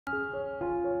Hello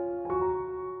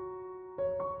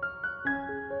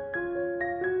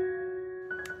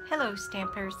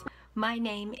Stampers, my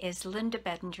name is Linda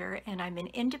Bedinger and I'm an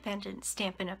independent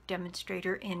Stampin' Up!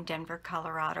 Demonstrator in Denver,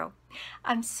 Colorado.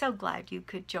 I'm so glad you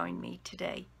could join me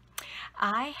today.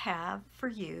 I have for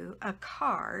you a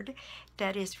card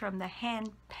that is from the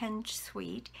Hand Penned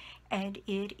Suite, and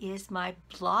it is my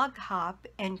blog hop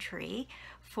entry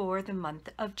for the month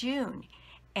of June,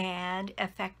 and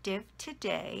effective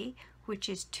today, which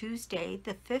is Tuesday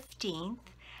the 15th,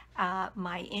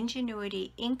 my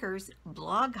Ingenuity Inkers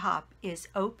blog hop is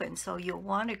open, so you'll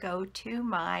want to go to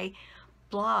my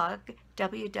blog,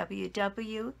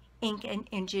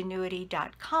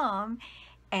 www.inkandingenuity.com,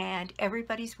 and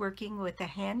everybody's working with the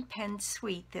Hand Penned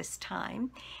Suite this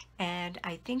time, and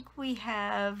I think we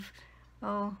have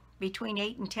between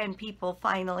 8 and 10 people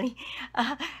finally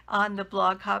on the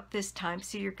blog hop this time,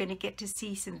 so you're going to get to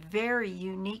see some very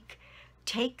unique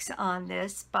takes on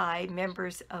this by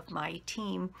members of my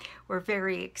team. We're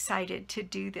very excited to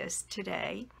do this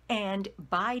today. And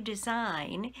by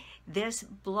design, this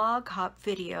blog hop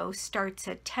video starts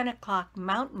at 10 o'clock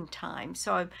Mountain Time,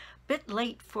 so I'm a bit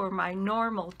late for my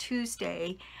normal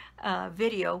Tuesday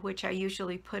video, which I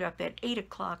usually put up at 8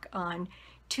 o'clock on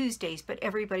Tuesdays, but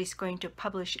everybody's going to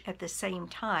publish at the same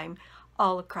time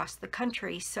all across the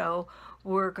country, so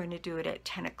we're going to do it at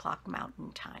 10 o'clock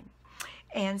Mountain Time.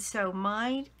 And so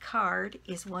my card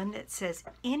is one that says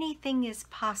anything is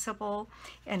possible,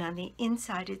 and on the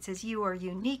inside it says you are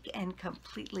unique and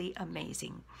completely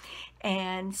amazing.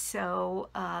 And so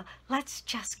let's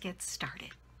just get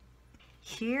started.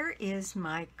 Here is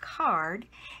my card,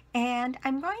 and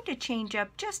I'm going to change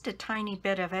up just a tiny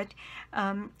bit of it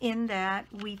in that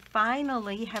we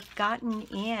finally have gotten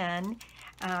in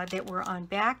that we're on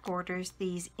back orders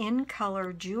these in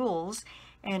color jewels.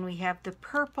 And we have the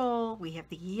purple, we have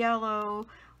the yellow,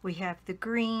 we have the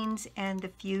greens, and the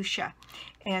fuchsia.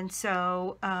 And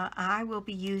so I will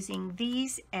be using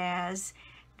these as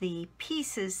the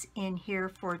pieces in here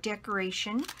for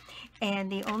decoration.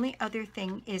 And the only other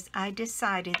thing is I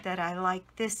decided that I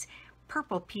like this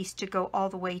purple piece to go all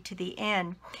the way to the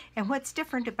end. And what's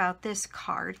different about this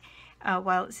card,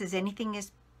 while it says anything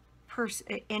is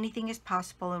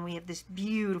possible, and we have this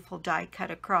beautiful die cut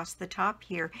across the top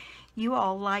here. You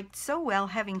all liked so well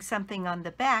having something on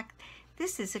the back.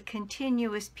 This is a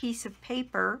continuous piece of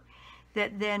paper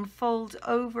that then folds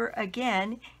over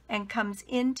again and comes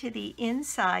into the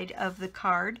inside of the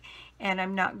card, and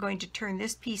I'm not going to turn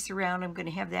this piece around. I'm going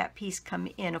to have that piece come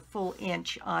in a full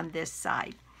inch on this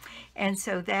side. And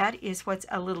so that is what's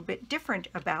a little bit different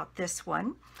about this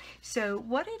one. So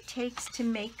what it takes to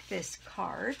make this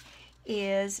card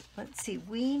is, let's see,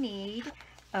 we need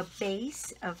a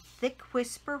base of thick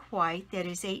whisper white that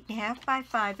is 8.5 by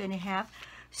 5.5,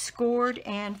 scored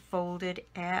and folded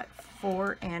at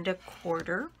 4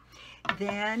 1/4.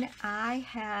 Then I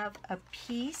have a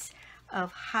piece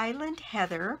of Highland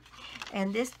heather,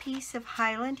 and this piece of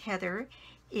Highland heather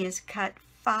is cut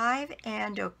 5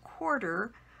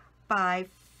 1/4 by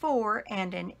 4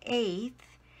 1/8.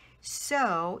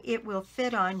 So it will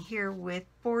fit on here with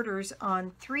borders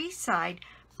on 3 sides,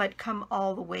 but come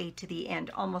all the way to the end,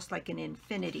 almost like an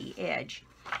infinity edge.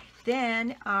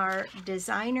 Then our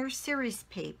designer series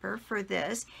paper for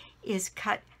this is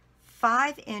cut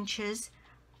 5 inches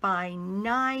by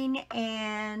 9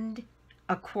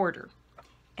 1/4.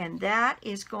 And that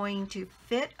is going to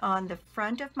fit on the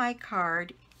front of my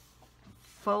card,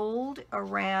 fold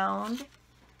around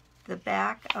the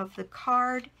back of the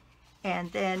card,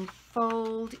 and then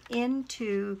fold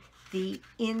into the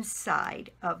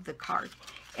inside of the card.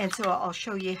 And so I'll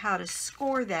show you how to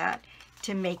score that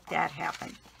to make that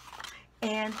happen.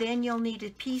 And then you'll need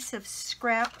a piece of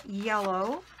scrap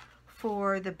yellow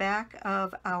for the back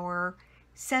of our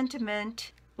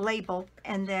sentiment label,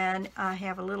 and then I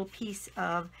have a little piece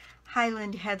of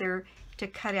Highland heather to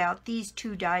cut out. These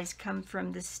 2 dies come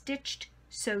from the Stitched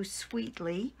So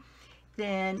Sweetly.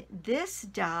 Then this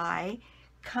die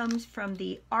comes from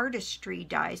the Artistry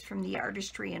dies, from the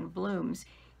Artistry in Blooms.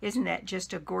 Isn't that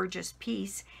just a gorgeous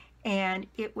piece? And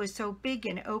it was so big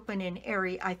and open and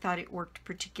airy, I thought it worked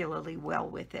particularly well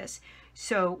with this.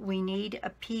 So we need a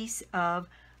piece of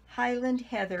Highland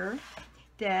heather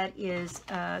that is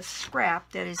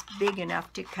scrap that is big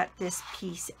enough to cut this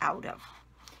piece out of.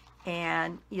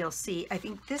 And you'll see, I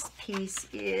think this piece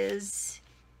is,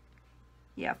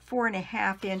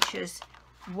 4.5 inches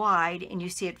wide, and you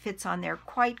see it fits on there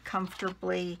quite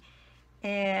comfortably,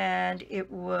 and it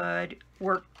would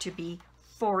work to be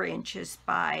 4 inches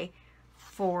by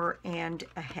 4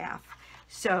 1/2.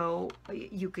 So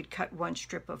you could cut one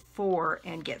strip of 4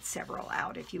 and get several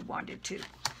out if you wanted to.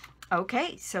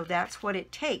 Okay, so that's what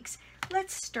it takes.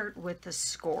 Let's start with the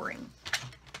scoring.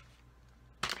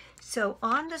 So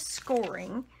on the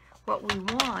scoring, what we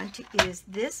want is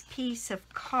this piece of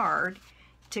card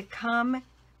to come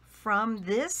from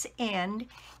this end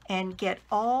and get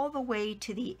all the way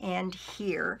to the end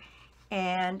here.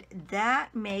 And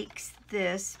that makes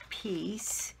this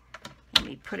piece, let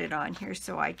me put it on here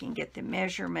so I can get the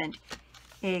measurement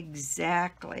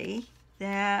exactly.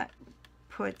 That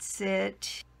puts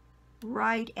it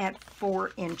right at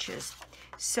 4 inches.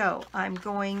 So I'm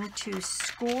going to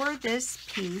score this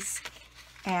piece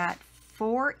at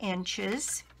 4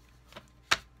 inches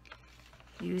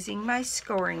using my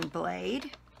scoring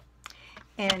blade.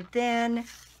 And then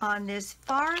on this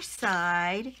far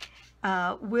side,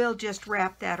 we'll just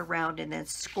wrap that around and then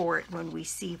score it when we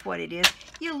see what it is.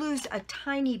 You lose a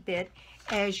tiny bit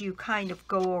as you kind of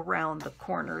go around the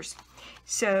corners.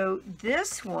 So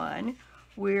this one,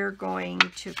 we're going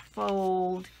to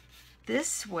fold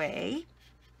this way.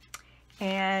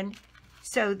 And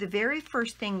so the very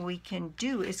first thing we can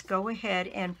do is go ahead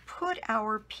and put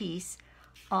our piece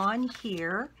on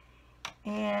here,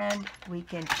 and we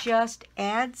can just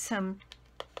add some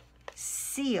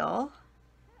seal.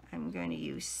 I'm going to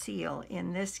use seal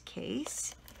in this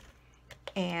case,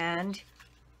 and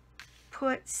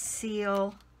put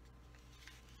seal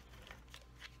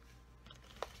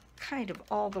kind of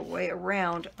all the way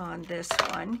around on this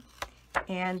one,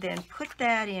 and then put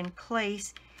that in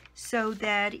place so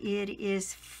that it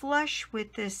is flush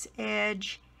with this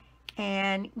edge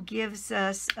and gives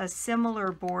us a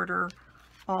similar border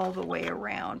all the way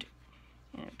around.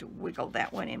 I have to wiggle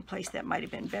that one in place. That might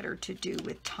have been better to do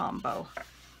with Tombow.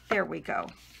 There we go.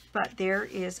 But there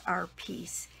is our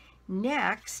piece.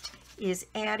 Next is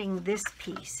adding this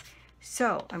piece.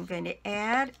 So I'm going to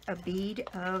add a bead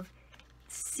of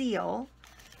seal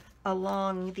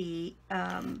along the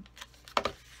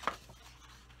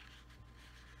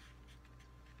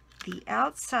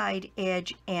outside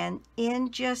edge and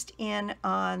just in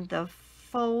on the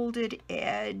folded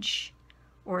edge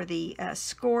or the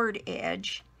scored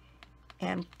edge,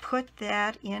 and put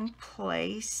that in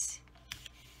place.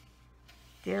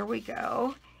 There we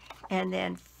go. And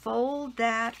then fold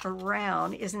that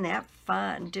around. Isn't that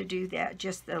fun to do that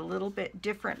just a little bit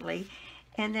differently?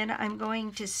 And then I'm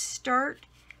going to start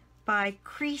by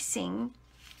creasing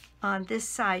on this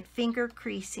side, finger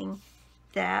creasing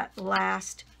that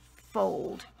last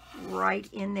fold right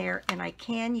in there. And I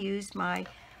can use my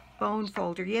bone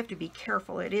folder. You have to be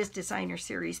careful. It is designer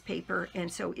series paper,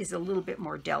 and so is a little bit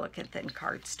more delicate than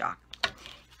cardstock.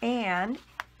 And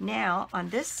now on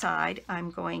this side,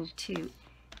 I'm going to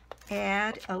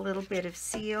add a little bit of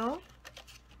seal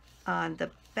on the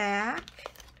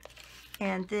back,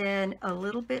 and then a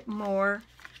little bit more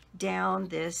down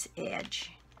this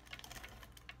edge.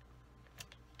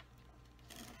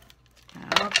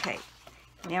 Okay,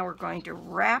 now we're going to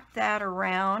wrap that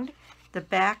around the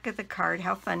back of the card.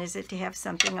 How fun is it to have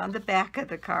something on the back of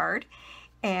the card?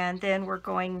 And then we're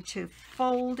going to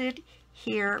fold it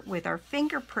here with our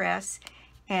finger press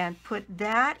and put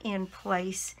that in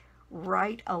place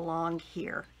right along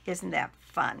here. Isn't that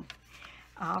fun?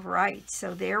 All right,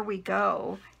 so there we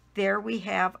go. There we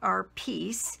have our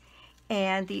piece.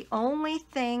 And the only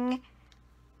thing,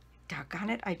 doggone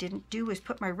it, I didn't do is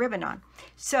put my ribbon on.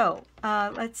 So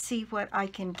let's see what I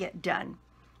can get done.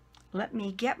 Let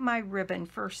me get my ribbon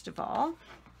first of all,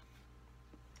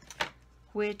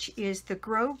 which is the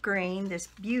grosgrain, this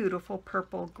beautiful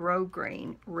purple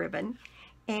grosgrain ribbon.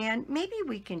 And maybe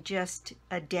we can just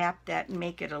adapt that and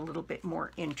make it a little bit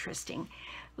more interesting.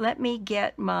 Let me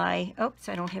get my, oops,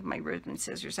 I don't have my ribbon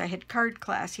scissors. I had card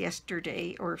class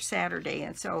yesterday or Saturday,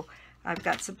 and so I've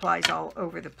got supplies all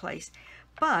over the place.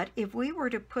 But if we were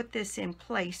to put this in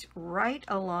place right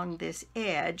along this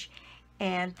edge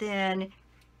and then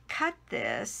cut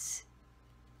this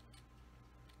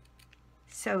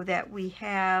so that we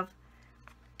have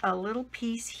a little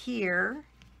piece here,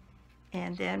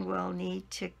 and then we'll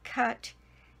need to cut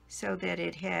so that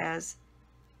it has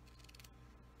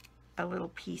a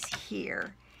little piece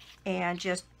here, and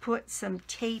just put some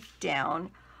tape down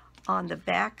on the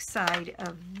back side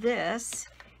of this.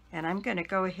 And I'm going to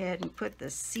go ahead and put the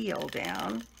seal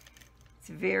down. It's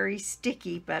very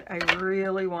sticky, but I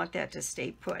really want that to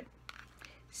stay put.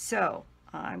 So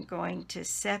I'm going to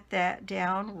set that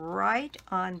down right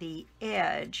on the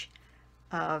edge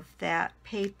of that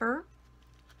paper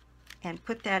and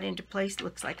put that into place.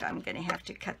 Looks like I'm going to have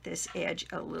to cut this edge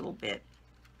a little bit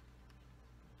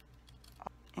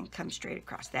and come straight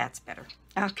across. That's better.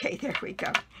 Okay, there we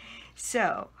go.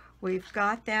 So we've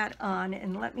got that on,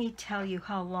 and let me tell you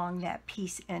how long that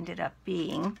piece ended up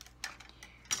being.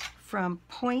 from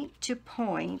point to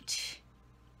point,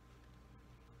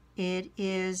 it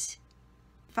is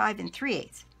 5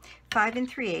 3/8. 5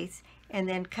 3/8, and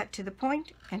then cut to the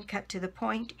point and cut to the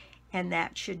point, and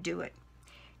that should do it.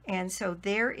 And so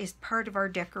there is part of our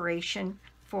decoration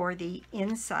for the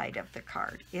inside of the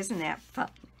card. Isn't that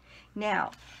fun?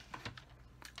 Now,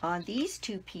 on these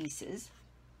two pieces,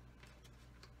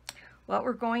 what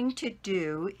we're going to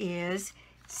do is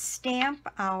stamp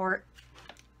our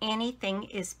Anything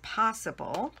is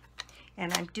Possible,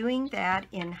 and I'm doing that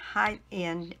in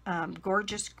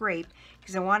Gorgeous Grape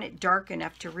because I want it dark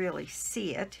enough to really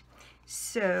see it.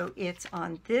 So it's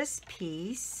on this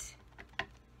piece,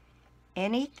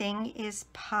 Anything is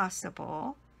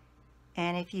Possible,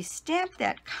 and if you stamp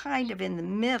that kind of in the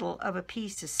middle of a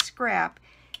piece of scrap,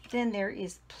 then there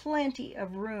is plenty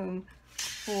of room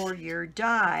for your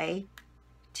die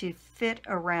to fit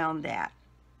around that.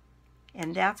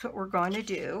 And that's what we're going to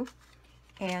do.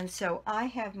 And so I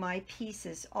have my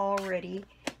pieces already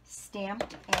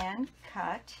stamped and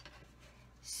cut.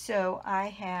 So I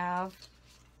have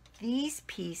these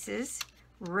pieces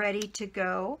ready to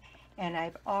go, and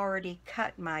I've already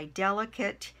cut my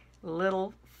delicate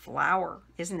little flower.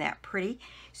 Isn't that pretty?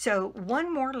 So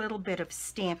one more little bit of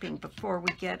stamping before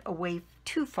we get away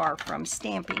too far from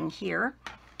stamping here.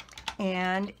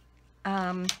 And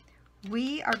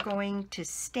we are going to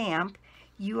stamp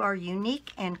You Are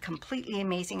Unique and Completely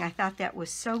Amazing. I thought that was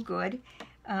so good,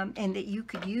 and that you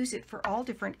could use it for all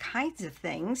different kinds of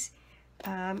things,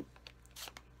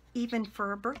 even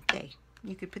for a birthday.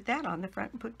 You could put that on the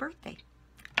front and put birthday,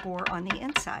 or on the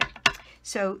inside.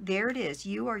 So there it is,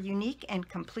 You Are Unique and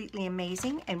Completely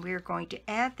Amazing, and we're going to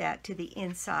add that to the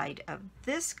inside of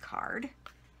this card,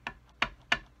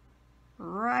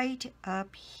 right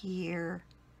up here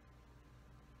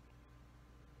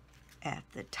at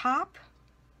the top.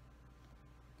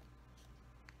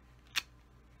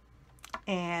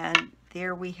 And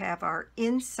there we have our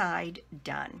inside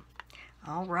done.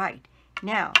 All right,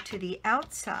 now to the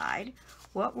outside,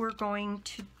 what we're going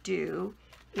to do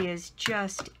is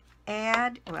just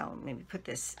add, well, let me put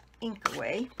this ink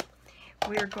away.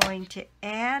 We're going to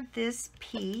add this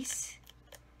piece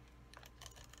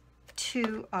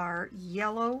to our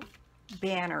yellow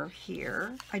banner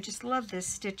here. I just love this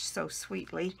stitch so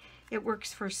sweetly. It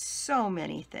works for so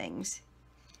many things.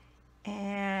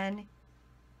 And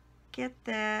get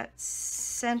that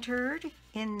centered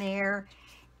in there,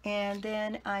 and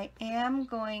then I am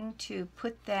going to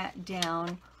put that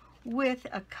down with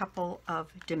a couple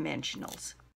of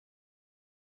dimensionals.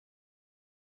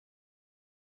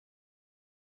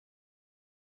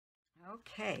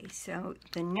 Okay, so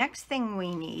the next thing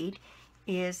we need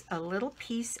is a little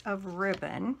piece of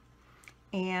ribbon,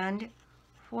 and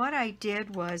what I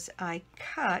did was I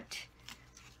cut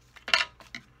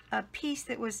a piece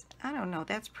that was, I don't know,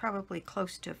 that's probably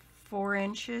close to 4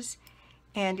 inches,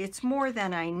 and it's more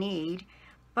than I need,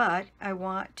 but I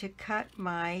want to cut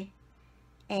my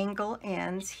angle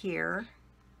ends here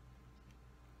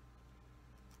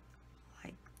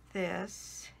like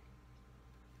this.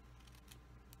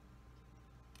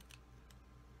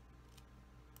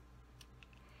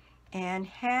 And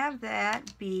have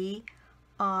that be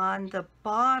on the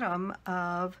bottom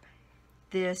of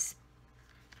this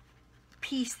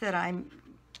piece that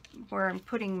where I'm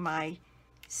putting my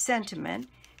sentiment.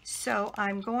 So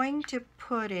I'm going to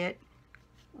put it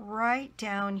right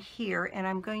down here, and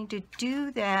I'm going to do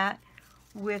that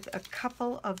with a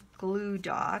couple of glue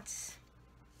dots.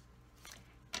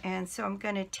 And so I'm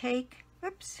going to take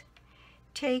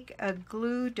a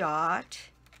glue dot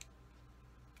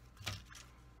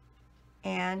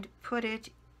and put it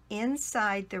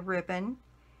inside the ribbon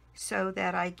so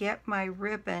that I get my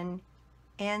ribbon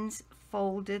ends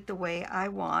folded the way I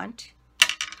want.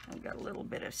 I've got a little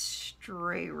bit of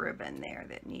stray ribbon there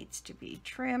that needs to be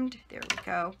trimmed. There we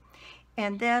go.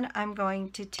 And then I'm going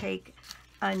to take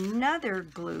another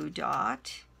glue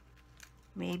dot,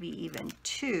 maybe even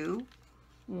 2,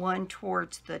 one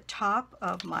towards the top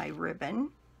of my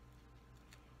ribbon,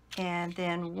 and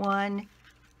then one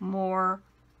more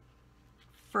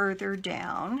further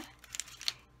down.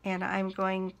 And I'm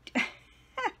going to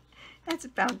that's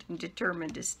bound and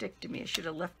determined to stick to me. I should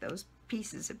have left those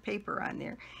pieces of paper on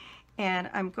there. And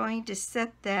I'm going to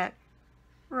set that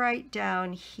right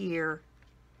down here,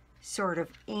 sort of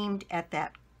aimed at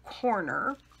that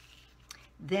corner.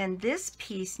 Then this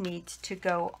piece needs to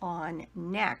go on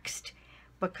next,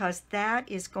 because that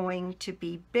is going to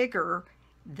be bigger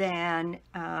than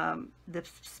the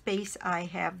space I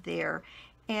have there.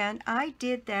 And I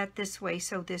did that this way,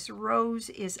 so this rose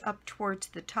is up towards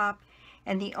the top,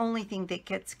 and the only thing that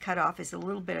gets cut off is a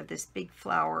little bit of this big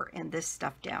flower and this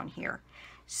stuff down here.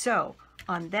 So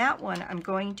on that one, I'm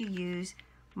going to use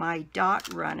my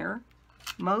dot runner,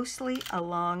 mostly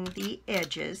along the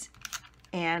edges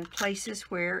and places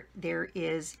where there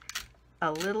is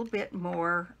a little bit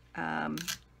more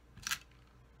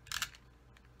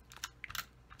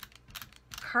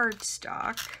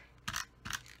cardstock,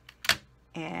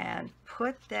 and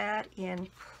put that in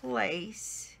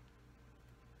place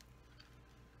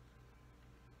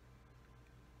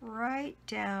right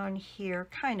down here,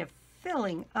 kind of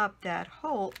filling up that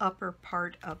whole upper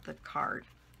part of the card.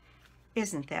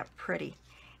 Isn't that pretty?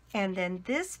 And then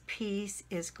this piece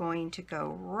is going to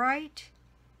go right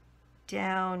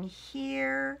down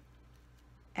here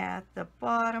at the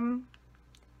bottom,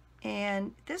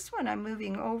 and this one I'm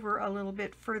moving over a little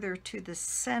bit further to the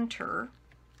center,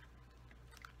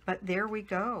 but there we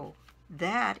go.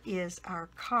 That is our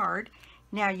card.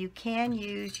 Now you can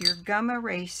use your gum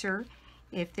eraser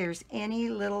if there's any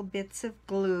little bits of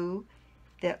glue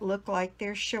that look like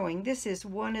they're showing. This is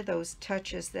one of those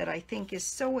touches that I think is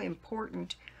so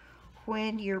important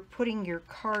when you're putting your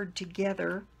card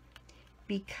together,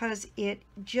 because it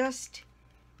just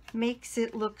makes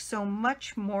it look so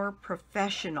much more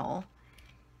professional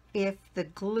if the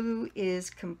glue is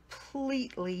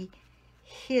completely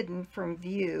hidden from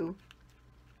view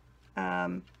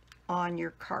on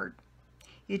your card.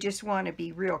 You just want to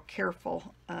be real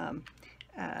careful.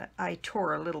 I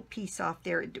tore a little piece off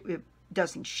there. It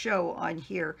doesn't show on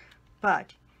here,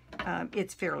 but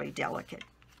it's fairly delicate.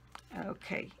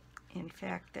 Okay, in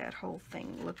fact, that whole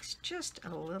thing looks just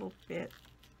a little bit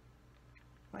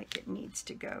like it needs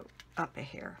to go up a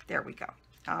hair. There we go.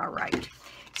 All right,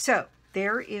 so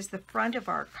there is the front of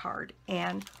our card,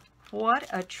 and what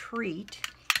a treat.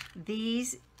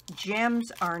 These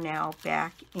gems are now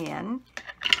back in.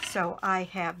 So I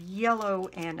have yellow,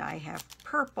 and I have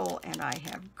purple, and I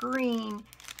have green.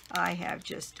 I have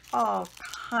just all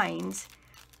kinds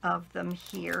of them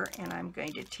here, and I'm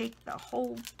going to take the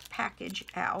whole package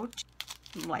out.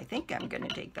 Well, I think I'm going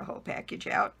to take the whole package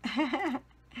out.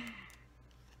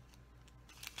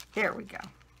 There we go.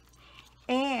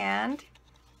 And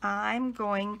I'm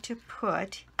going to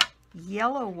put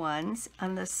yellow ones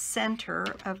on the center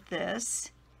of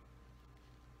this.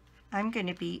 I'm going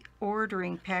to be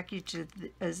ordering packages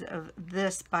of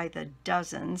this by the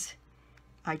dozens.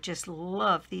 I just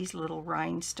love these little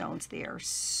rhinestones. They are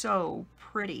so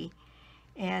pretty,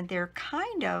 and they're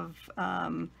kind of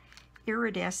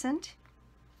iridescent,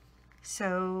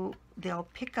 so they'll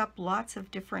pick up lots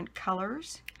of different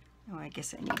colors. Oh, I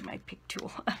guess I need my pick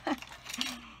tool.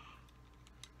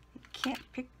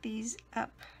 Can't pick these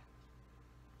up.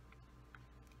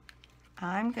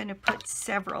 I'm going to put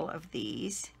several of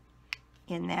these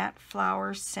in that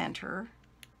flower center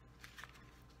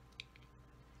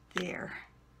there.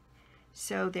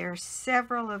 So there's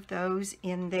several of those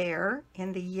in there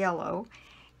in the yellow,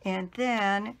 and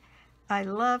then I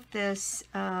love this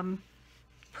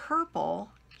purple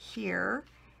here,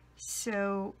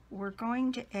 so we're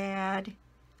going to add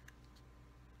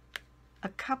a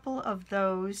couple of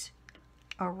those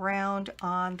around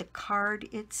on the card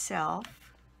itself.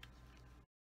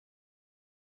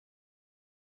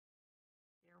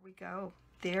 We go.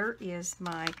 There is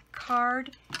my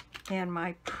card and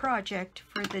my project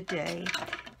for the day.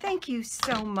 Thank you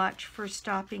so much for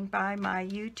stopping by my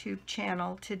YouTube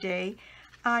channel today.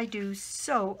 I do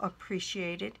so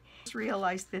appreciate it. I just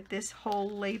realized that this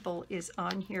whole label is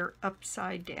on here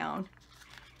upside down.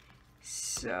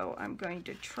 So I'm going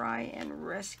to try and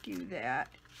rescue that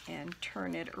and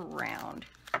turn it around.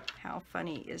 How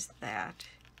funny is that?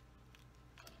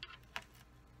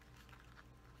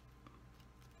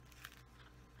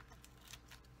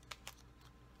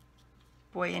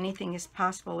 Boy, anything is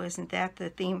possible. Isn't that the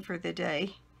theme for the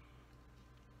day?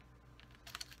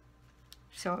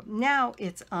 So now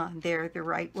it's on there the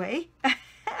right way.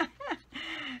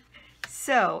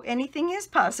 So anything is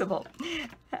possible.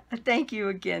 Thank you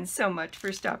again so much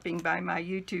for stopping by my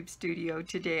YouTube studio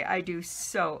today. I do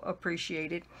so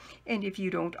appreciate it. And if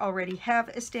you don't already have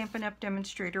a Stampin' Up!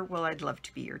 Demonstrator, well, I'd love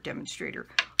to be your demonstrator.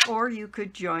 Or you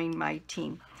could join my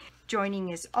team. Joining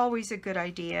is always a good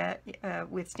idea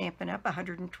with Stampin' Up!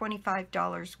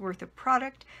 $125 worth of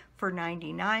product for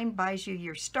 $99 buys you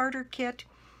your starter kit.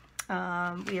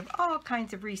 We have all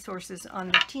kinds of resources on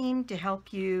the team to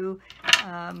help you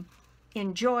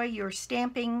enjoy your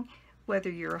stamping, whether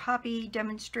you're a hobby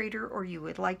demonstrator or you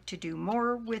would like to do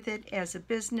more with it as a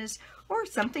business or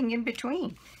something in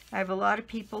between. I have a lot of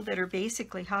people that are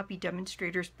basically hobby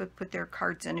demonstrators but put their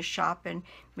cards in a shop and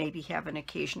maybe have an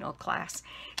occasional class.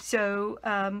 So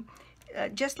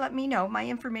just let me know. My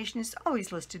information is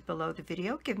always listed below the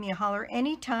video. Give me a holler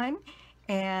anytime,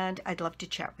 and I'd love to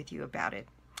chat with you about it.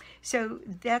 So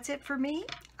that's it for me.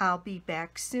 I'll be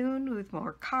back soon with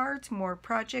more cards, more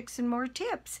projects, and more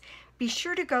tips. Be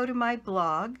sure to go to my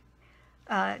blog,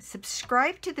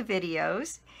 subscribe to the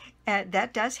videos,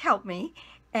 that does help me,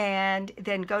 and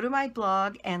then go to my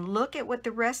blog and look at what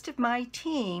the rest of my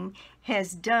team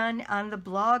has done on the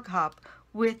blog hop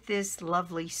with this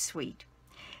lovely suite.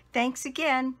 Thanks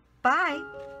again. Bye.